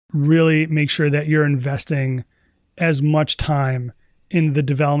really make sure that you're investing as much time in the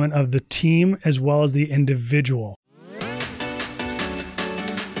development of the team as well as the individual.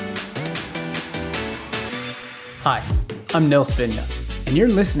 Hi, I'm Nil Spinya, and you're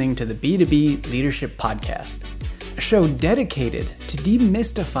listening to the B2B Leadership Podcast, a show dedicated to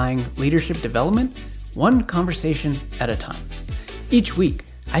demystifying leadership development, one conversation at a time. Each week,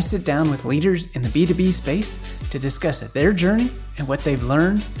 I sit down with leaders in the B2B space to discuss their journey and what they've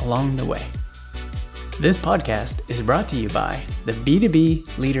learned along the way. This podcast is brought to you by the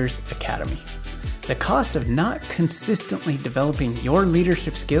B2B Leaders Academy. The cost of not consistently developing your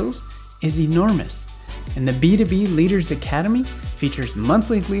leadership skills is enormous, and the B2B Leaders Academy features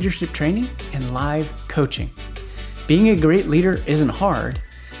monthly leadership training and live coaching. Being a great leader isn't hard.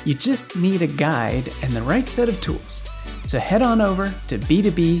 You just need a guide and the right set of tools. So head on over to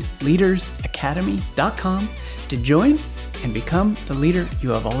b2bleadersacademy.com to join and become the leader you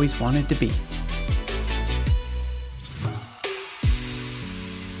have always wanted to be.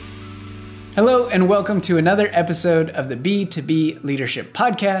 Hello and welcome to another episode of the B2B Leadership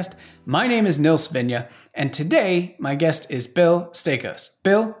Podcast. My name is Nil Spinya, and today my guest is Bill Stakos.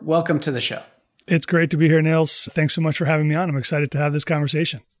 Bill, welcome to the show. It's great to be here, Nils. Thanks so much for having me on. I'm excited to have this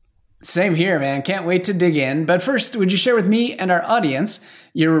conversation. Same here, man. Can't wait to dig in. But first, would you share with me and our audience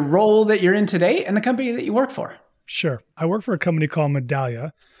your role that you're in today and the company that you work for? Sure. I work for a company called Medallia.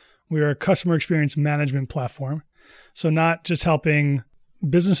 We are a customer experience management platform. So not just helping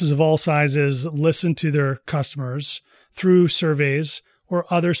businesses of all sizes listen to their customers through surveys or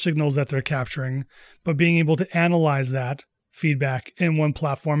other signals that they're capturing, but being able to analyze that feedback in one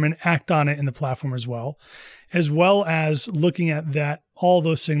platform and act on it in the platform as well as looking at that all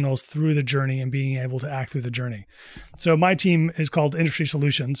those signals through the journey and being able to act through the journey. So my team is called Industry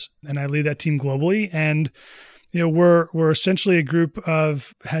Solutions, and I lead that team globally. And we're essentially a group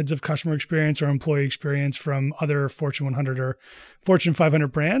of heads of customer experience or employee experience from other Fortune 100 or Fortune 500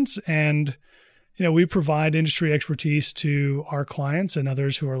 brands. And, we provide industry expertise to our clients and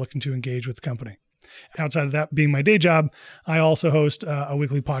others who are looking to engage with the company. Outside of that being my day job, I also host a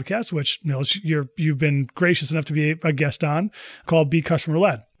weekly podcast, which you've been gracious enough to be a guest on, called Be Customer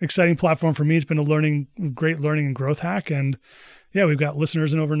Led. Exciting platform for me. It's been a great learning and growth hack. And yeah, we've got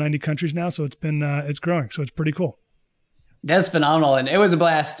listeners in over 90 countries now. So it's growing. So it's pretty cool. That's phenomenal. And it was a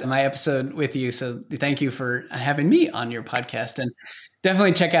blast, my episode with you. So thank you for having me on your podcast. And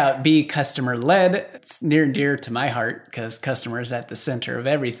definitely check out Be Customer Led. It's near and dear to my heart because customer is at the center of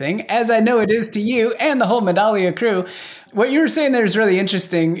everything, as I know it is to you and the whole Medallia crew. What you were saying there is really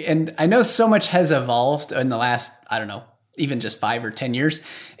interesting. And I know so much has evolved in the last, even just 5 or 10 years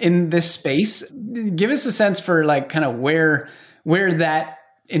in this space. Give us a sense for where that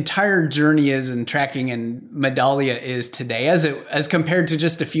entire journey is and tracking and Medallia is today as compared to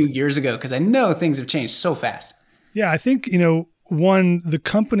just a few years ago, because I know things have changed so fast. Yeah, I think, the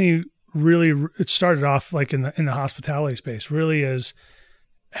company really, it started off like in the hospitality space, really is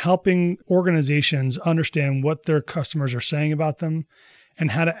helping organizations understand what their customers are saying about them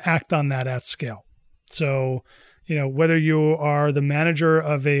and how to act on that at scale. So, whether you are the manager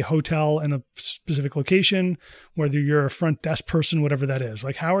of a hotel in a specific location, whether you're a front desk person, whatever that is,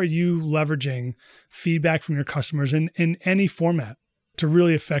 how are you leveraging feedback from your customers in any format to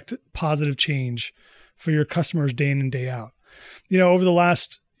really affect positive change for your customers day in and day out? Over the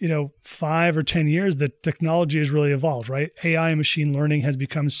last, 5 or 10 years, the technology has really evolved, right? AI and machine learning has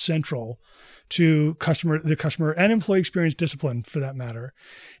become central to the customer and employee experience discipline for that matter.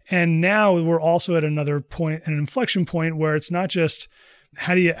 And now we're also at another point, an inflection point where it's not just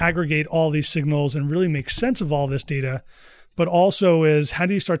how do you aggregate all these signals and really make sense of all this data, but also is how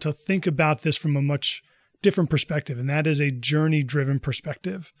do you start to think about this from a much different perspective? And that is a journey-driven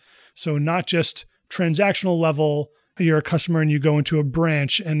perspective. So not just transactional level, you're a customer and you go into a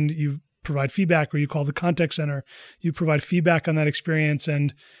branch and you provide feedback, or you call the contact center, you provide feedback on that experience,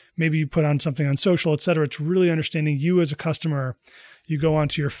 and maybe you put on something on social, et cetera. It's really understanding you as a customer. You go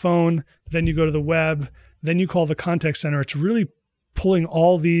onto your phone, then you go to the web, then you call the contact center. It's really pulling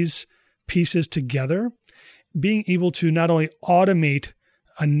all these pieces together, being able to not only automate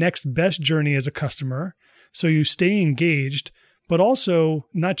a next best journey as a customer, so you stay engaged, but also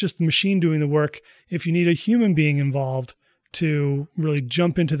not just the machine doing the work. If you need a human being involved to really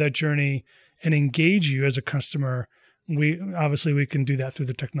jump into that journey and engage you as a customer, we can do that through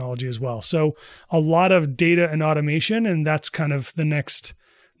the technology as well. So a lot of data and automation, and that's kind of the next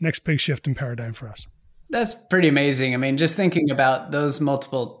big shift in paradigm for us. That's pretty amazing. I mean, just thinking about those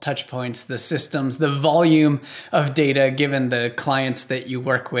multiple touch points, the systems, the volume of data given the clients that you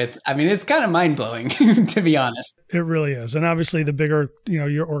work with. I mean, it's kind of mind-blowing, to be honest. It really is. And obviously the bigger,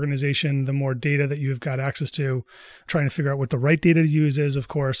 your organization, the more data that you've got access to, trying to figure out what the right data to use is, of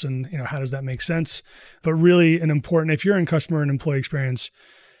course, and how does that make sense? But really if you're in customer and employee experience,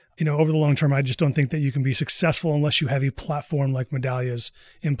 over the long term, I just don't think that you can be successful unless you have a platform like Medallia's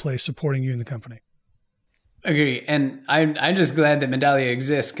in place supporting you in the company. Agree. And I'm just glad that Medallia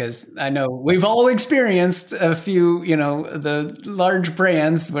exists, because I know we've all experienced a few, the large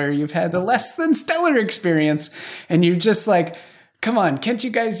brands where you've had the less than stellar experience and you're just like, come on, can't you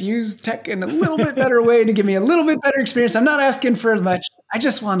guys use tech in a little bit better way to give me a little bit better experience? I'm not asking for as much. I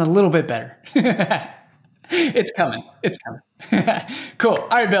just want a little bit better. It's coming. It's coming. Cool. All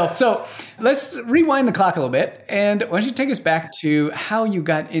right, Bill. So let's rewind the clock a little bit. And why don't you take us back to how you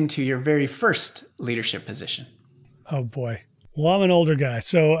got into your very first leadership position? Oh, boy. Well, I'm an older guy,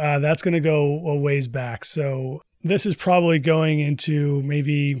 so that's going to go a ways back. So this is probably going into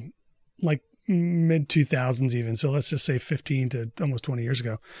maybe like mid 2000s even. So let's just say 15 to almost 20 years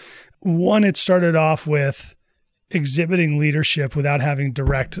ago. One, it started off with exhibiting leadership without having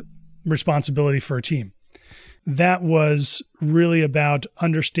direct responsibility for a team. That was really about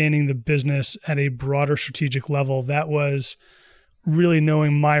understanding the business at a broader strategic level. That was really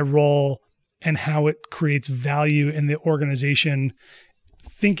knowing my role and how it creates value in the organization,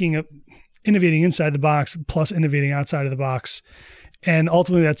 thinking of innovating inside the box plus innovating outside of the box. And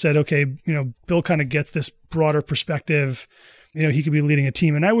ultimately that said, okay, Bill kind of gets this broader perspective. He could be leading a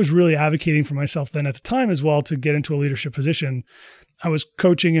team. And I was really advocating for myself then at the time as well to get into a leadership position. I was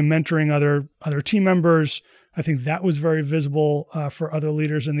coaching and mentoring other team members. I think that was very visible for other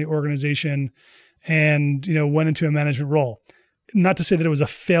leaders in the organization, and, went into a management role. Not to say that it was a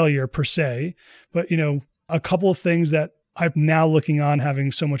failure per se, but, a couple of things that I'm now looking on,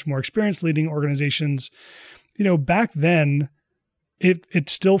 having so much more experience leading organizations, back then, it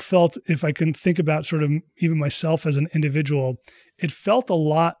still felt, if I can think about sort of even myself as an individual, it felt a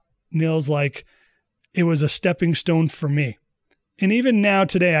lot, Nils, like it was a stepping stone for me. And even now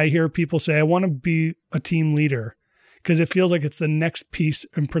today, I hear people say, I want to be a team leader because it feels like it's the next piece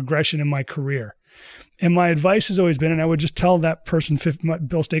and progression in my career. And my advice has always been, and I would just tell that person,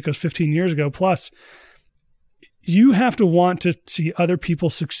 Bill Stakos 15 years ago plus, you have to want to see other people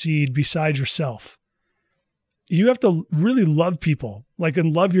succeed besides yourself. You have to really love people,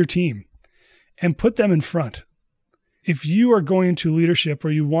 and love your team and put them in front. If you are going into leadership or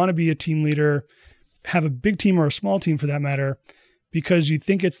you want to be a team leader, have a big team or a small team for that matter, because you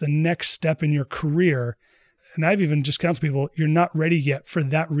think it's the next step in your career. And I've even just counseled people, you're not ready yet for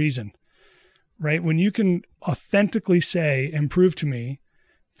that reason, right? When you can authentically say and prove to me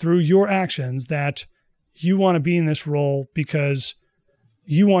through your actions that you want to be in this role because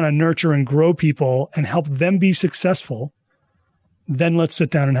you want to nurture and grow people and help them be successful, then let's sit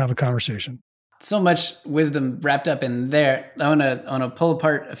down and have a conversation. So much wisdom wrapped up in there. I want to pull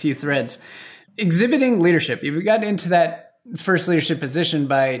apart a few threads. Exhibiting leadership. You've got into that first leadership position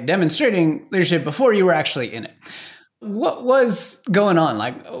by demonstrating leadership before you were actually in it. What was going on?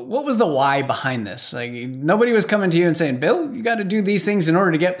 What was the why behind this? Nobody was coming to you and saying, Bill, you got to do these things in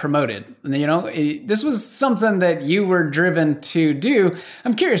order to get promoted. And, this was something that you were driven to do.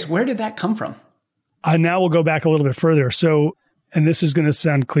 I'm curious, where did that come from? Now we'll go back a little bit further. So, and this is going to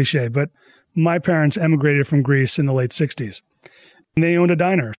sound cliche, but my parents emigrated from Greece in the late 60s. And they owned a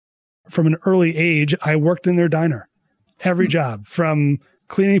diner. From an early age, I worked in their diner. Every job, from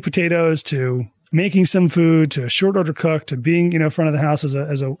cleaning potatoes to making some food to a short order cook to being, in front of the house as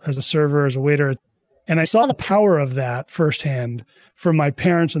a server, as a waiter. And I saw the power of that firsthand from my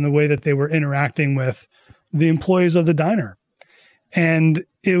parents and the way that they were interacting with the employees of the diner. And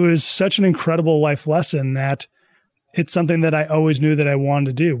it was such an incredible life lesson that it's something that I always knew that I wanted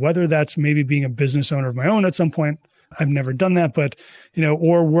to do, whether that's maybe being a business owner of my own at some point. I've never done that, but,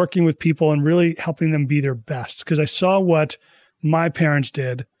 or working with people and really helping them be their best. Because I saw what my parents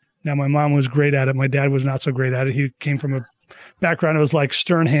did. Now, my mom was great at it. My dad was not so great at it. He came from a background, it was like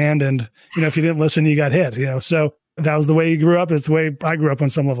stern hand. And, if you didn't listen, you got hit, So that was the way he grew up. It's the way I grew up on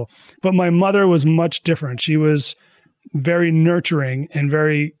some level. But my mother was much different. She was very nurturing and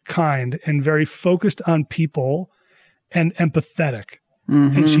very kind and very focused on people and empathetic.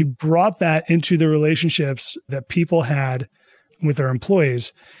 Mm-hmm. And she brought that into the relationships that people had with their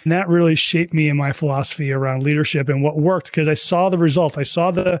employees. And that really shaped me in my philosophy around leadership and what worked, because I saw the result. I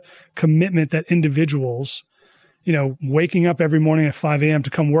saw the commitment that individuals, waking up every morning at 5 a.m. to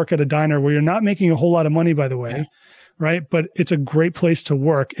come work at a diner where you're not making a whole lot of money, by the way, right? But it's a great place to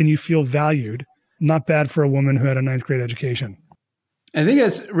work and you feel valued. not bad for a woman who had a ninth grade education. I think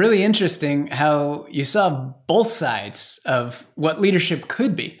it's really interesting how you saw both sides of what leadership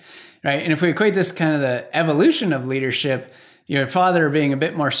could be, right? And if we equate this kind of the evolution of leadership, your father being a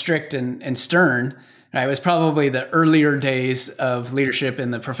bit more strict and stern, right, was probably the earlier days of leadership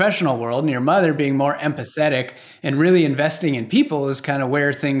in the professional world, and your mother being more empathetic and really investing in people is kind of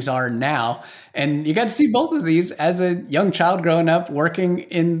where things are now. And you got to see both of these as a young child growing up, working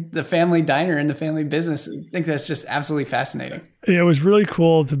in the family diner, in the family business. I think that's just absolutely fascinating. It was really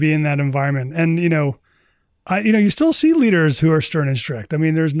cool to be in that environment. And, you still see leaders who are stern and strict. I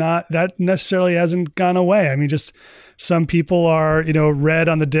mean, there's not, that necessarily hasn't gone away. I mean, just some people are, red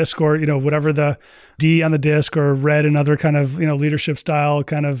on the disc or, whatever the D on the disc, or red and other kind of, leadership style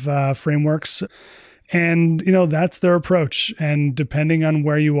kind of frameworks. And, that's their approach. And depending on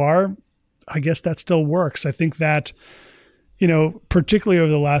where you are, I guess that still works. I think that, particularly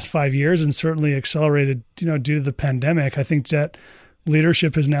over the last 5 years and certainly accelerated, due to the pandemic, I think that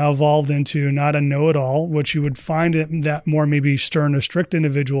leadership has now evolved into not a know-it-all, which you would find it that more maybe stern or strict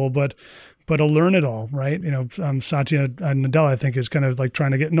individual, but a learn-it-all, right? Satya Nadella, I think, is kind of like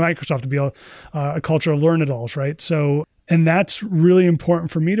trying to get Microsoft to be a culture of learn-it-alls, right? So, and that's really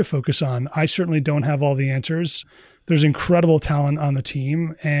important for me to focus on. I certainly don't have all the answers. There's incredible talent on the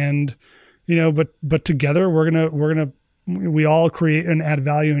team, and but together we all create and add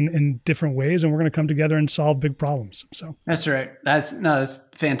value in different ways, and we're going to come together and solve big problems. So that's right. That's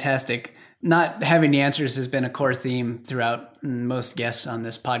fantastic. Not having the answers has been a core theme throughout most guests on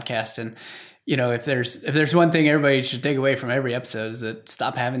this podcast. And, if there's one thing everybody should take away from every episode, is that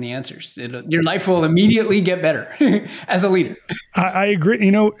stop having the answers. Your life will immediately get better as a leader. I agree.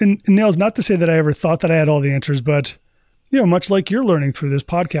 And Nils, not to say that I ever thought that I had all the answers, but much like you're learning through this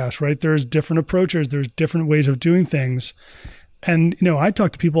podcast, right? There's different approaches, there's different ways of doing things. And, I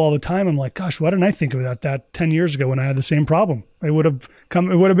talk to people all the time. I'm like, gosh, why didn't I think about that 10 years ago when I had the same problem? It would have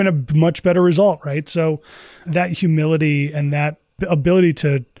been a much better result, right? So that humility and that ability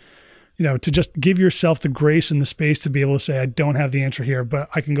to just give yourself the grace and the space to be able to say, I don't have the answer here, but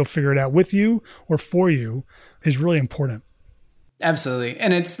I can go figure it out with you or for you, is really important. Absolutely.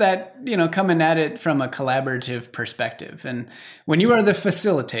 And it's that, coming at it from a collaborative perspective. And when you are the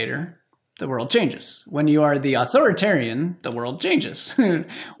facilitator, the world changes. When you are the authoritarian, the world changes.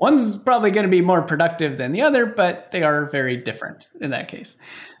 One's probably going to be more productive than the other, but they are very different in that case.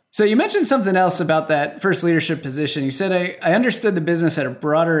 So you mentioned something else about that first leadership position. You said, I understood the business at a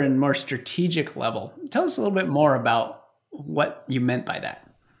broader and more strategic level. Tell us a little bit more about what you meant by that.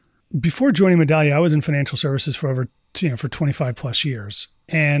 Before joining Medallia, I was in financial services for 25 plus years.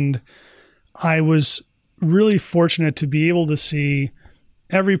 And I was really fortunate to be able to see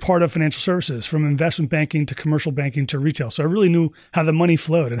every part of financial services, from investment banking to commercial banking to retail. So I really knew how the money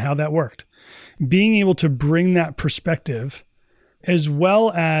flowed and how that worked. Being able to bring that perspective, as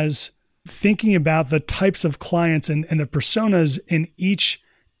well as thinking about the types of clients and the personas in each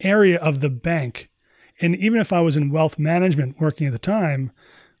area of the bank. And even if I was in wealth management working at the time,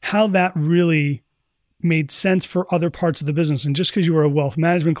 how that really made sense for other parts of the business. And just because you were a wealth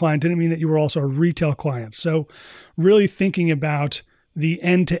management client didn't mean that you were also a retail client. So really thinking about the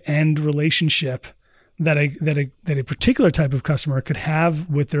end-to-end relationship that a particular type of customer could have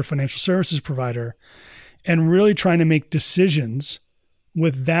with their financial services provider, and really trying to make decisions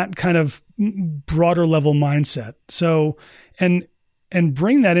with that kind of broader level mindset. So, and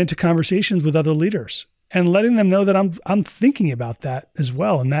bring that into conversations with other leaders and letting them know that I'm thinking about that as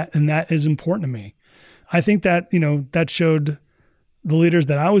well. And that is important to me. I think that, that showed the leaders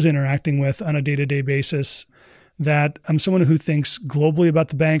that I was interacting with on a day-to-day basis that I'm someone who thinks globally about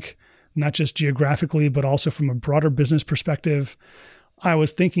the bank, not just geographically, but also from a broader business perspective. I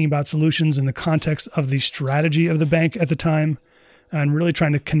was thinking about solutions in the context of the strategy of the bank at the time and really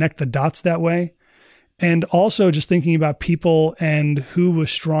trying to connect the dots that way. And also just thinking about people and who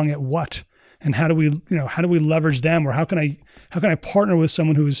was strong at what, and how do we leverage them, or how can I partner with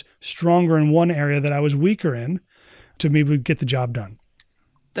someone who's stronger in one area that I was weaker in to maybe get the job done.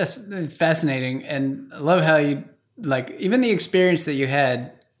 That's fascinating. And I love how you, even the experience that you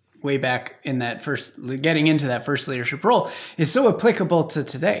had way back in that getting into that first leadership role is so applicable to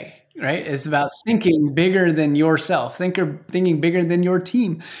today, right? It's about thinking bigger than yourself, thinking bigger than your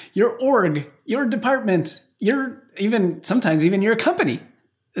team, your org, your department, sometimes even your company.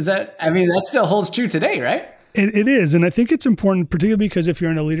 That still holds true today, right? It is. And I think it's important, particularly because if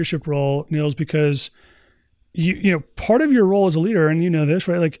you're in a leadership role, Nils, because part of your role as a leader, and this,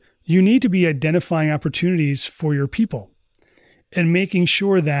 right? You need to be identifying opportunities for your people and making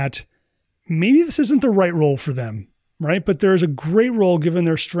sure that maybe this isn't the right role for them, right? But there's a great role given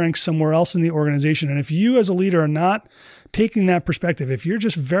their strengths somewhere else in the organization. And if you as a leader are not taking that perspective, if you're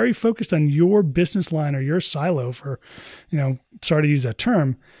just very focused on your business line or your silo for, sorry to use that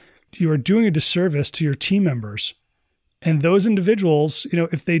term, you are doing a disservice to your team members. And those individuals,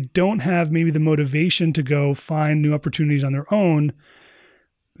 if they don't have maybe the motivation to go find new opportunities on their own,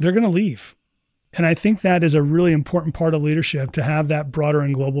 they're going to leave. And I think that is a really important part of leadership, to have that broader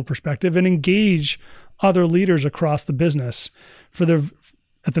and global perspective and engage other leaders across the business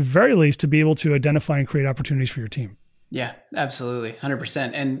at the very least, to be able to identify and create opportunities for your team. Yeah, absolutely.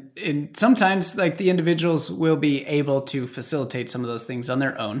 100%. And sometimes like the individuals will be able to facilitate some of those things on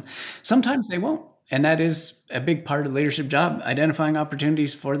their own. Sometimes they won't. And that is a big part of the leadership job, identifying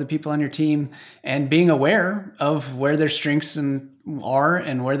opportunities for the people on your team and being aware of where their strengths are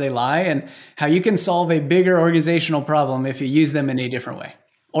and where they lie, and how you can solve a bigger organizational problem if you use them in a different way,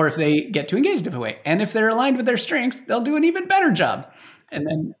 or if they get to engage a different way. And if they're aligned with their strengths, they'll do an even better job. And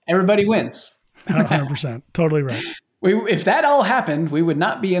then everybody wins. 100%. Totally right. If that all happened, we would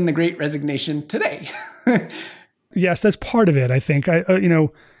not be in the Great Resignation today. Yes, that's part of it. I think,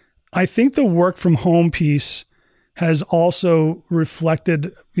 I think the work from home piece has also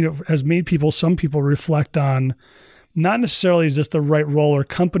reflected, has made some people reflect on, not necessarily is this the right role or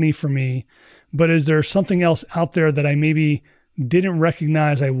company for me, but is there something else out there that I maybe didn't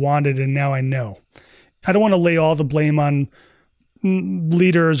recognize I wanted and now I know? I don't want to lay all the blame on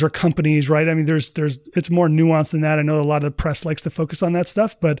leaders or companies, right? I mean, it's more nuanced than that. I know a lot of the press likes to focus on that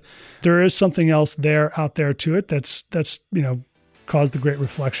stuff, but there is something else out there to it that's caused the great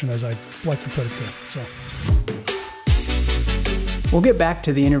reflection, as I like to put it to. So we'll get back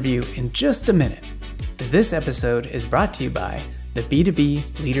to the interview in just a minute. This episode is brought to you by the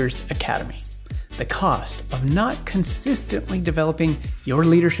B2B Leaders Academy. The cost of not consistently developing your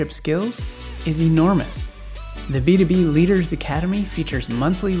leadership skills is enormous. The B2B Leaders Academy features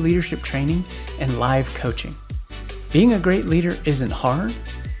monthly leadership training and live coaching. Being a great leader isn't hard.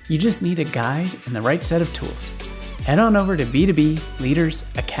 You just need a guide and the right set of tools. Head on over to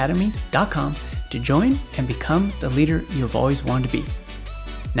b2bleadersacademy.com to join and become the leader you've always wanted to be.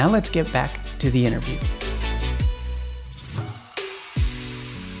 Now let's get back to the interview.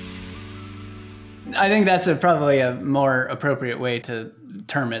 I think that's probably a more appropriate way to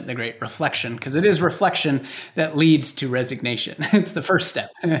term it, the great reflection, because it is reflection that leads to resignation. It's the first step.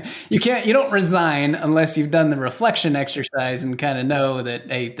 You don't resign unless you've done the reflection exercise and kind of know that,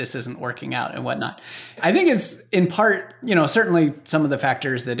 hey, this isn't working out and whatnot. I think it's in part, certainly some of the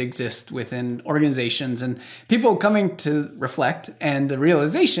factors that exist within organizations and people coming to reflect, and the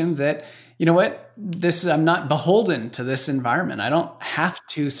realization that, I'm not beholden to this environment. I don't have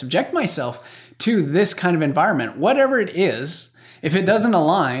to subject myself to this kind of environment, whatever it is. If it doesn't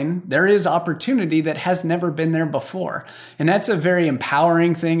align, there is opportunity that has never been there before. And that's a very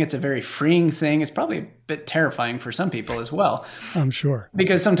empowering thing. It's a very freeing thing. It's probably a bit terrifying for some people as well. I'm sure.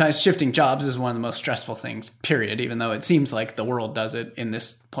 Because sometimes shifting jobs is one of the most stressful things, period, even though it seems like the world does it in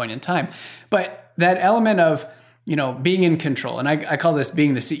this point in time. But that element of, being in control, and I call this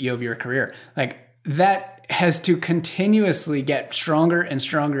being the CEO of your career, like that has to continuously get stronger and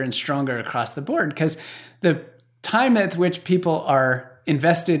stronger and stronger across the board, because the time at which people are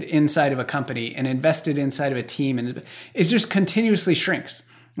invested inside of a company and invested inside of a team and it just continuously shrinks,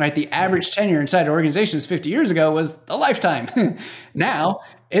 right? The average tenure inside organizations 50 years ago was a lifetime. Now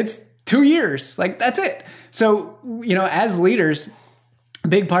it's 2 years. Like that's it. So, as leaders, a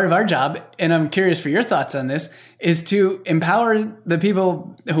big part of our job, and I'm curious for your thoughts on this, is to empower the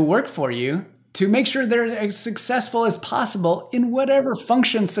people who work for you to make sure they're as successful as possible in whatever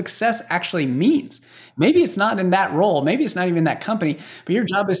function success actually means. Maybe it's not in that role. Maybe it's not even that company, but your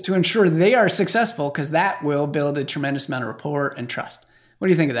job is to ensure they are successful, because that will build a tremendous amount of rapport and trust. What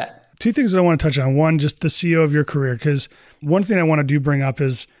do you think of that? Two things that I want to touch on. One, just the CEO of your career, because one thing I want to bring up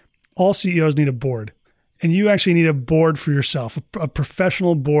is all CEOs need a board. And you actually need a board for yourself, a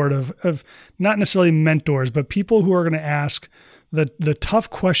professional board of not necessarily mentors, but people who are going to ask the tough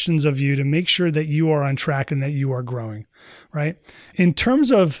questions of you to make sure that you are on track and that you are growing, right? In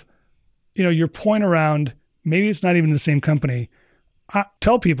terms of, your point around maybe it's not even the same company, I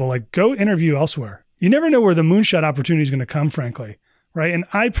tell people go interview elsewhere. You never know where the moonshot opportunity is going to come, frankly, right? And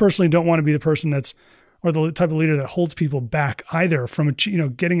I personally don't want to be the person or the type of leader that holds people back either from,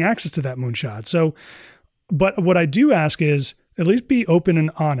 getting access to that moonshot. So, but what I do ask is at least be open and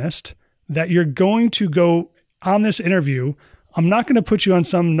honest that you're going to go on this interview. I'm not going to put you on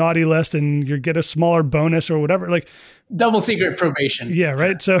some naughty list and you get a smaller bonus or whatever. Like double secret probation. Yeah,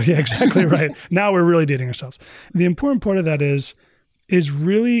 right. So yeah, exactly right. Now we're really dating ourselves. The important part of that is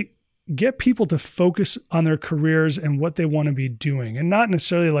really get people to focus on their careers and what they want to be doing, and not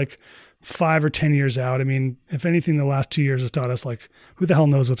necessarily like 5 or 10 years out. I mean, if anything, the last 2 years has taught us like, who the hell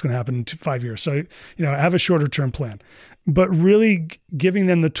knows what's going to happen in 5 years? So, have a shorter term plan, but really giving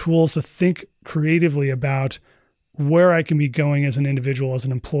them the tools to think creatively about where I can be going as an individual, as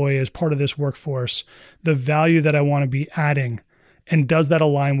an employee, as part of this workforce, the value that I want to be adding, and does that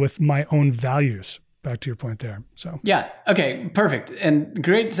align with my own values? Back to your point there. So yeah. Okay, perfect. And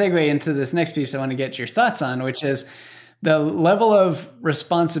great segue into this next piece I want to get your thoughts on, which is the level of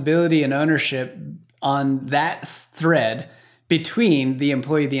responsibility and ownership on that thread between the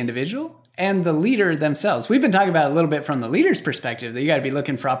employee, the individual, and the leader themselves. We've been talking about it a little bit from the leader's perspective, that you got to be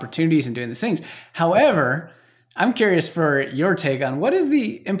looking for opportunities and doing these things. However, I'm curious for your take on what is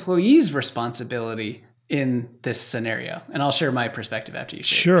the employee's responsibility in this scenario? And I'll share my perspective after you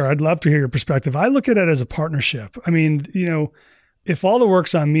share. Sure. I'd love to hear your perspective. I look at it as a partnership. I mean, if all the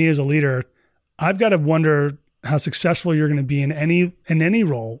work's on me as a leader, I've got to wonder how successful you're going to be in any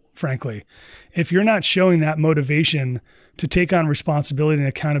role, frankly. If you're not showing that motivation to take on responsibility and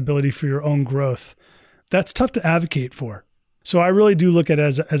accountability for your own growth, that's tough to advocate for. So I really do look at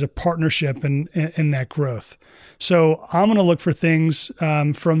it as a partnership in that growth. So I'm going to look for things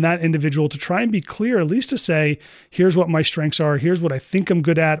from that individual to try and be clear, at least to say, here's what my strengths are. Here's what I think I'm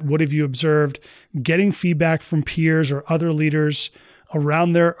good at. What have you observed? Getting feedback from peers or other leaders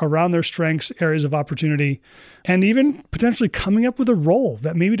around their strengths, areas of opportunity, and even potentially coming up with a role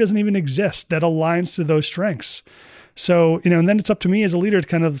that maybe doesn't even exist that aligns to those strengths. So, and then it's up to me as a leader to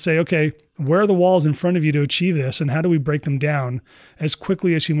kind of say, okay, where are the walls in front of you to achieve this? And how do we break them down as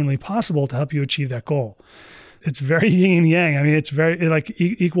quickly as humanly possible to help you achieve that goal? It's very yin and yang. I mean, it's very like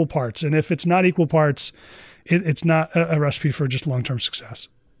equal parts. And if it's not equal parts, it's not a recipe for just long-term success.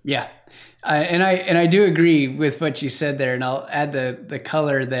 Yeah. And I do agree with what you said there. And I'll add the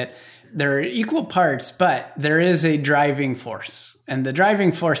color that there are equal parts, but there is a driving force. And the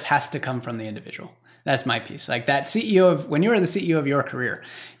driving force has to come from the individual. That's my piece. Like that when you were the CEO of your career,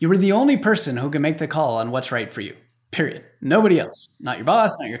 you were the only person who can make the call on what's right for you, period. Nobody else, not your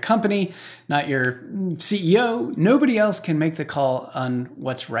boss, not your company, not your CEO. Nobody else can make the call on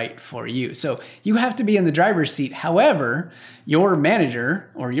what's right for you. So you have to be in the driver's seat. However, your manager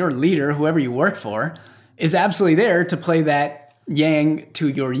or your leader, whoever you work for, is absolutely there to play that yang to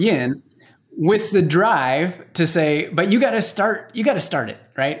your yin with the drive to say, but you got to start it,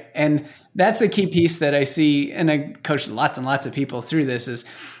 right? And that's the key piece that I see, and I coach lots and lots of people through this is,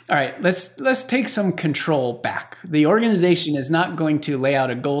 all right, let's take some control back. The organization is not going to lay out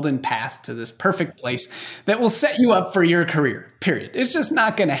a golden path to this perfect place that will set you up for your career, period. It's just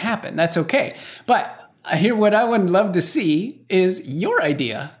not going to happen. That's okay. But what I would love to see is your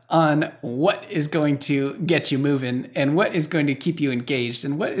idea on what is going to get you moving and what is going to keep you engaged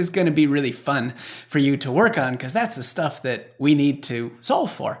and what is going to be really fun for you to work on, because that's the stuff that we need to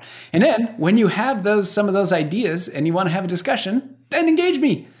solve for. And then when you have some of those ideas and you want to have a discussion, then engage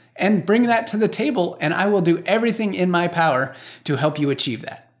me and bring that to the table, and I will do everything in my power to help you achieve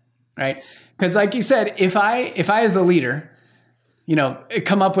that, right? Because like you said, if I as the leader,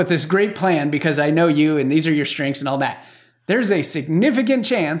 come up with this great plan because I know you and these are your strengths and all that, there's a significant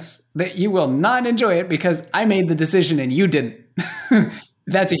chance that you will not enjoy it because I made the decision and you didn't.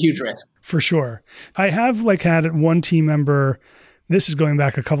 That's a huge risk. For sure. I have had one team member, this is going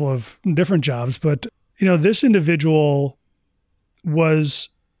back a couple of different jobs, but this individual was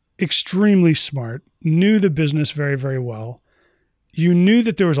extremely smart, knew the business very, very well. You knew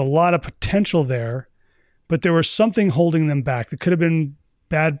that there was a lot of potential there, but there was something holding them back. It could have been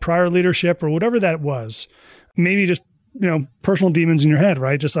bad prior leadership or whatever that was. Maybe just, personal demons in your head,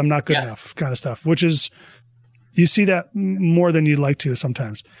 right? Just I'm not good enough kind of stuff, which is, you see that more than you'd like to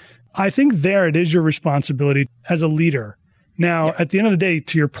sometimes. I think there it is your responsibility as a leader. Now, at the end of the day,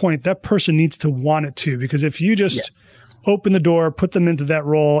 to your point, that person needs to want it too, because if you just open the door, put them into that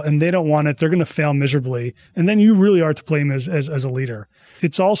role, and they don't want it, they're going to fail miserably. And then you really are to blame as a leader.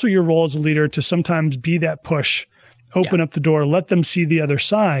 It's also your role as a leader to sometimes be that push, open up the door, let them see the other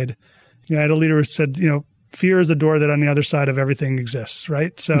side. I had a leader who said, fear is the door that on the other side of everything exists,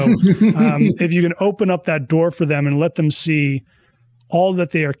 right? So if you can open up that door for them and let them see all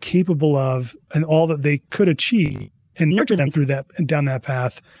that they are capable of and all that they could achieve and nurture them through that and down that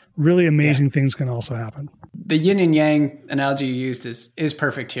path, really amazing things can also happen. The yin and yang analogy you used is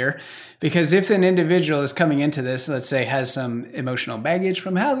perfect here, because if an individual is coming into this, let's say, has some emotional baggage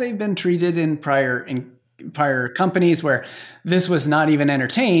from how they've been treated in prior companies where this was not even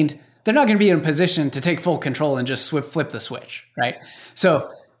entertained, they're not going to be in a position to take full control and just flip the switch, right?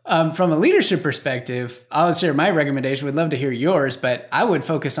 So From a leadership perspective, I'll share my recommendation. Would love to hear yours, but I would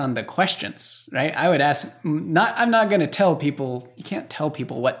focus on the questions, right? I would ask, I'm not going to tell people, you can't tell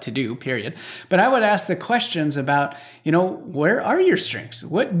people what to do, period. But I would ask the questions about, where are your strengths?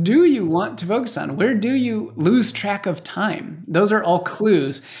 What do you want to focus on? Where do you lose track of time? Those are all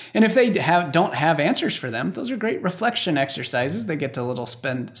clues. And if they don't have answers for them, those are great reflection exercises they get to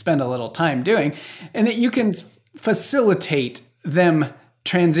spend a little time doing, and that you can facilitate them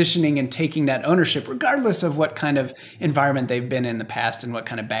transitioning and taking that ownership, regardless of what kind of environment they've been in the past and what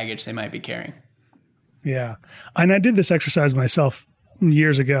kind of baggage they might be carrying. Yeah. And I did this exercise myself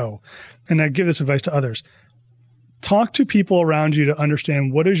years ago, and I give this advice to others. Talk to people around you to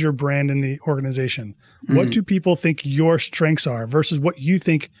understand what is your brand in the organization. What do people think your strengths are versus what you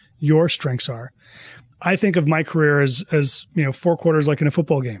think your strengths are? I think of my career as 4 quarters like in a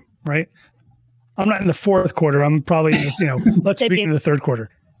football game, right? I'm not in the fourth quarter. I'm probably, let's speak in the third quarter.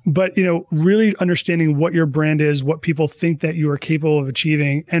 But, really understanding what your brand is, what people think that you are capable of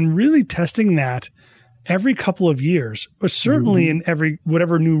achieving, and really testing that every couple of years, but certainly in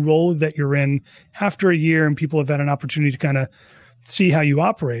whatever new role that you're in after a year and people have had an opportunity to kind of see how you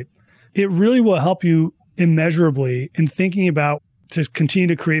operate. It really will help you immeasurably in thinking about to continue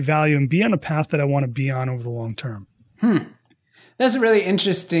to create value and be on a path that I want to be on over the long term. That's a really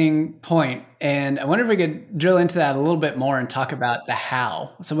interesting point. And I wonder if we could drill into that a little bit more and talk about the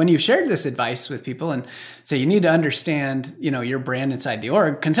how. So when you've shared this advice with people and say you need to understand, your brand inside the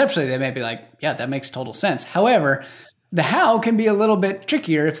org, conceptually, they may be like, yeah, that makes total sense. However, the how can be a little bit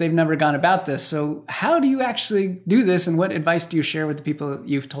trickier if they've never gone about this. So how do you actually do this? And what advice do you share with the people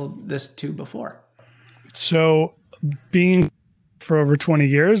you've told this to before? So being for over 20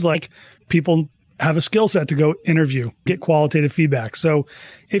 years, people have a skill set to go interview, get qualitative feedback. So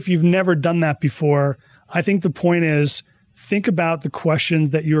if you've never done that before, I think the point is think about the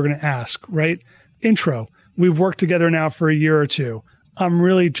questions that you're going to ask, right? Intro. We've worked together now for a year or two. I'm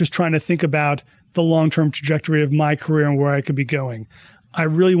really just trying to think about the long-term trajectory of my career and where I could be going. I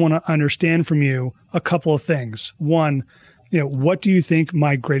really want to understand from you a couple of things. One, what do you think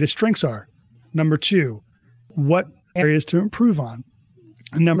my greatest strengths are? Number 2, what areas to improve on?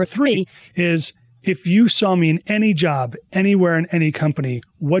 And number 3 is, if you saw me in any job, anywhere in any company,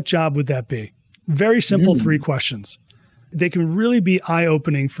 what job would that be? Very simple 3 questions. They can really be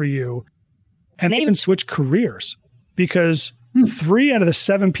eye-opening for you. And they even switch careers because 3 out of the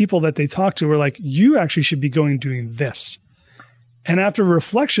 7 people that they talked to were like, you actually should be going and doing this. And after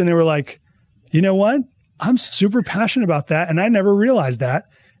reflection, they were like, you know what? I'm super passionate about that. And I never realized that.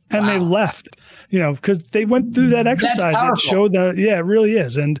 And they left, because they went through that exercise. It showed that, it really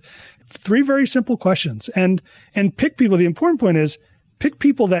is. And 3 very simple questions and pick people. The important point is pick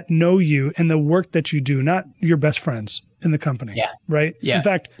people that know you and the work that you do, not your best friends in the company. Yeah. Right. Yeah. In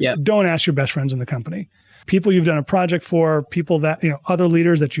fact, don't ask your best friends in the company. People you've done a project for, people that, other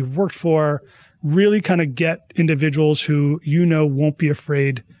leaders that you've worked for, really kind of get individuals who, won't be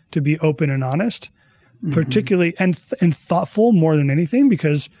afraid to be open and honest, particularly and thoughtful more than anything,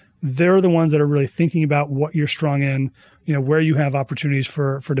 because they're the ones that are really thinking about what you're strong in, where you have opportunities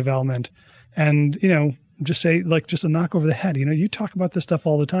for development. And, just say, just a knock over the head, you talk about this stuff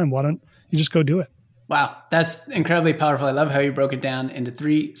all the time. Why don't you just go do it? Wow, that's incredibly powerful. I love how you broke it down into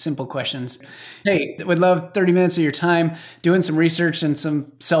 3 simple questions. Hey, would love 30 minutes of your time doing some research and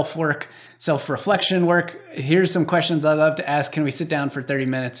some self-work, self-reflection work. Here's some questions I'd love to ask. Can we sit down for 30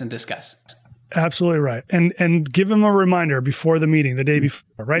 minutes and discuss? Absolutely right. And give them a reminder before the meeting, the day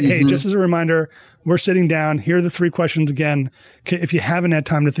before, right? Hey, just as a reminder, we're sitting down. Here are the 3 questions again. If you haven't had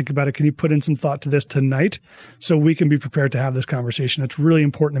time to think about it, can you put in some thought to this tonight so we can be prepared to have this conversation? It's really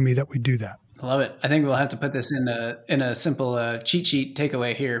important to me that we do that. I love it. I think we'll have to put this in a simple cheat sheet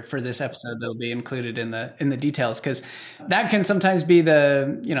takeaway here for this episode that'll be included in the details, because that can sometimes be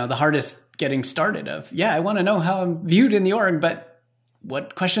the hardest getting started of, I want to know how I'm viewed in the org, but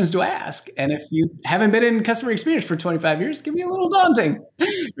what questions do I ask? And if you haven't been in customer experience for 25 years, it can be a little daunting,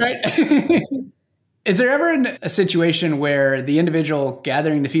 right? Is there ever a situation where the individual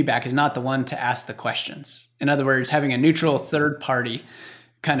gathering the feedback is not the one to ask the questions? In other words, having a neutral third party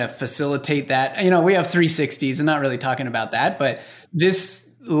kind of facilitate that. We have 360s. I'm not really talking about that, but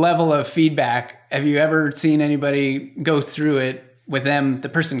this level of feedback, have you ever seen anybody go through it with them, the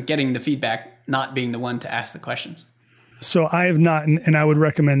person getting the feedback, not being the one to ask the questions? So I have not, and I would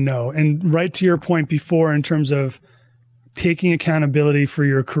recommend no. And right to your point before in terms of taking accountability for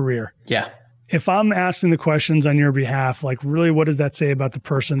your career. Yeah. If I'm asking the questions on your behalf, really, what does that say about the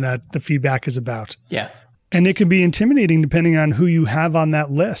person that the feedback is about? Yeah. And it can be intimidating depending on who you have on that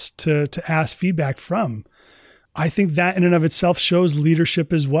list to ask feedback from. I think that in and of itself shows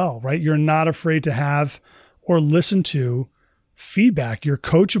leadership as well, right? You're not afraid to have or listen to feedback. You're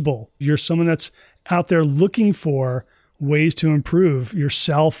coachable. You're someone that's out there looking for ways to improve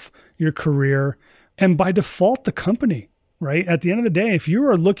yourself, your career, and by default, the company, right? At the end of the day, if you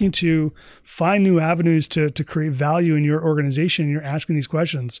are looking to find new avenues to create value in your organization, and you're asking these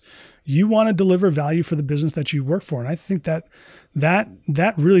questions, you want to deliver value for the business that you work for. And I think that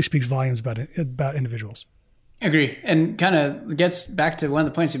really speaks volumes about individuals. Agree. And kind of gets back to one of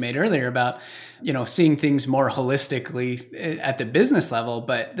the points you made earlier about, seeing things more holistically at the business level,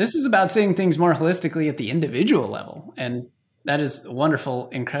 but this is about seeing things more holistically at the individual level. And that is wonderful,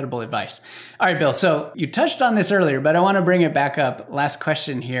 incredible advice. All right, Bill. So you touched on this earlier, but I want to bring it back up. Last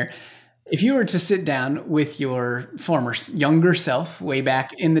question here. If you were to sit down with your former younger self way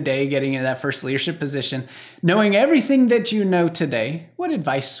back in the day, getting into that first leadership position, knowing everything that you know today, what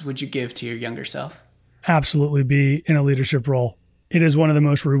advice would you give to your younger self? Absolutely be in a leadership role. It is one of the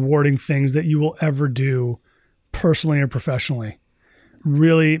most rewarding things that you will ever do personally or professionally.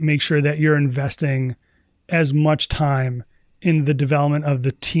 Really make sure that you're investing as much time in the development of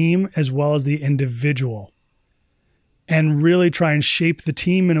the team as well as the individual, and really try and shape the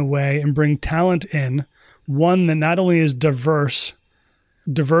team in a way and bring talent in, one that not only is diverse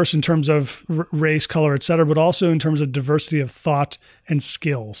in terms of race, color, et cetera, but also in terms of diversity of thought and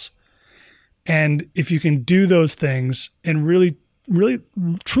skills. And if you can do those things and really, really,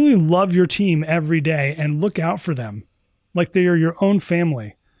 truly love your team every day and look out for them like they are your own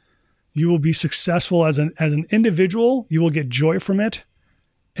family, you will be successful as an individual. You will get joy from it,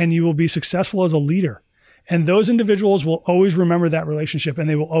 and you will be successful as a leader. And those individuals will always remember that relationship, and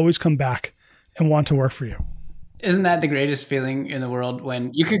they will always come back and want to work for you. Isn't that the greatest feeling in the world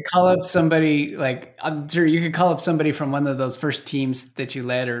when you could call up somebody, like, I'm sure you could call up somebody from one of those first teams that you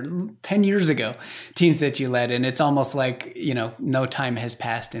led, or 10 years ago teams that you led, and it's almost like, no time has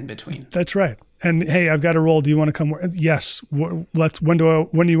passed in between. That's right. And hey, I've got a role. Do you want to come? Yes. When do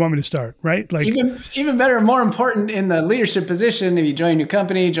you want me to start? Right? Like even better, more important in the leadership position. If you join a new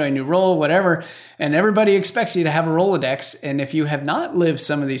company, join a new role, whatever, and everybody expects you to have a Rolodex. And if you have not lived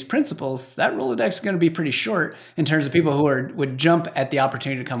some of these principles, that Rolodex is going to be pretty short in terms of people who would jump at the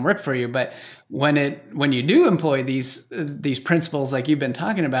opportunity to come work for you. But when you do employ these principles like you've been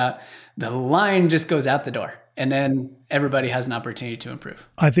talking about, the line just goes out the door. And then everybody has an opportunity to improve.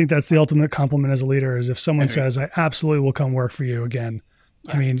 I think that's the ultimate compliment as a leader, is if someone says, I absolutely will come work for you again.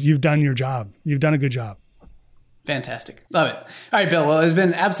 Yeah. I mean, you've done your job. You've done a good job. Fantastic. Love it. All right, Bill. Well, it's been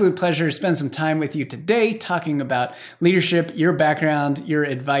an absolute pleasure to spend some time with you today talking about leadership, your background, your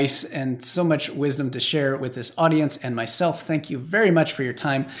advice, and so much wisdom to share with this audience and myself. Thank you very much for your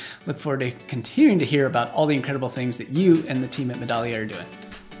time. Look forward to continuing to hear about all the incredible things that you and the team at Medallia are doing.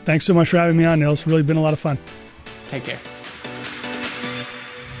 Thanks so much for having me on, Neil. It's really been a lot of fun. Take care.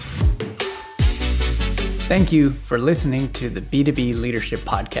 Thank you for listening to the B2B Leadership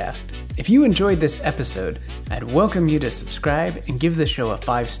Podcast. If you enjoyed this episode, I'd welcome you to subscribe and give the show a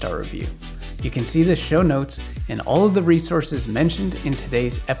 5-star review. You can see the show notes and all of the resources mentioned in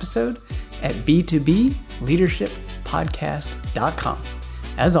today's episode at b2bleadershippodcast.com.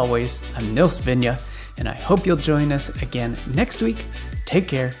 As always, I'm Nils Vinja, and I hope you'll join us again next week. Take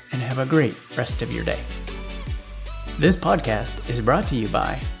care and have a great rest of your day. This podcast is brought to you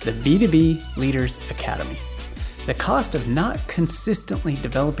by the B2B Leaders Academy. The cost of not consistently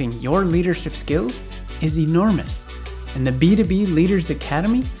developing your leadership skills is enormous, and the B2B Leaders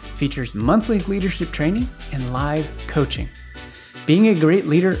Academy features monthly leadership training and live coaching. Being a great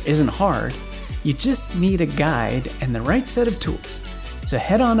leader isn't hard. You just need a guide and the right set of tools. So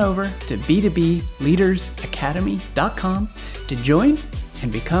head on over to b2bleadersacademy.com to join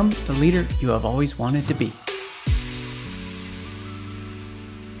and become the leader you have always wanted to be.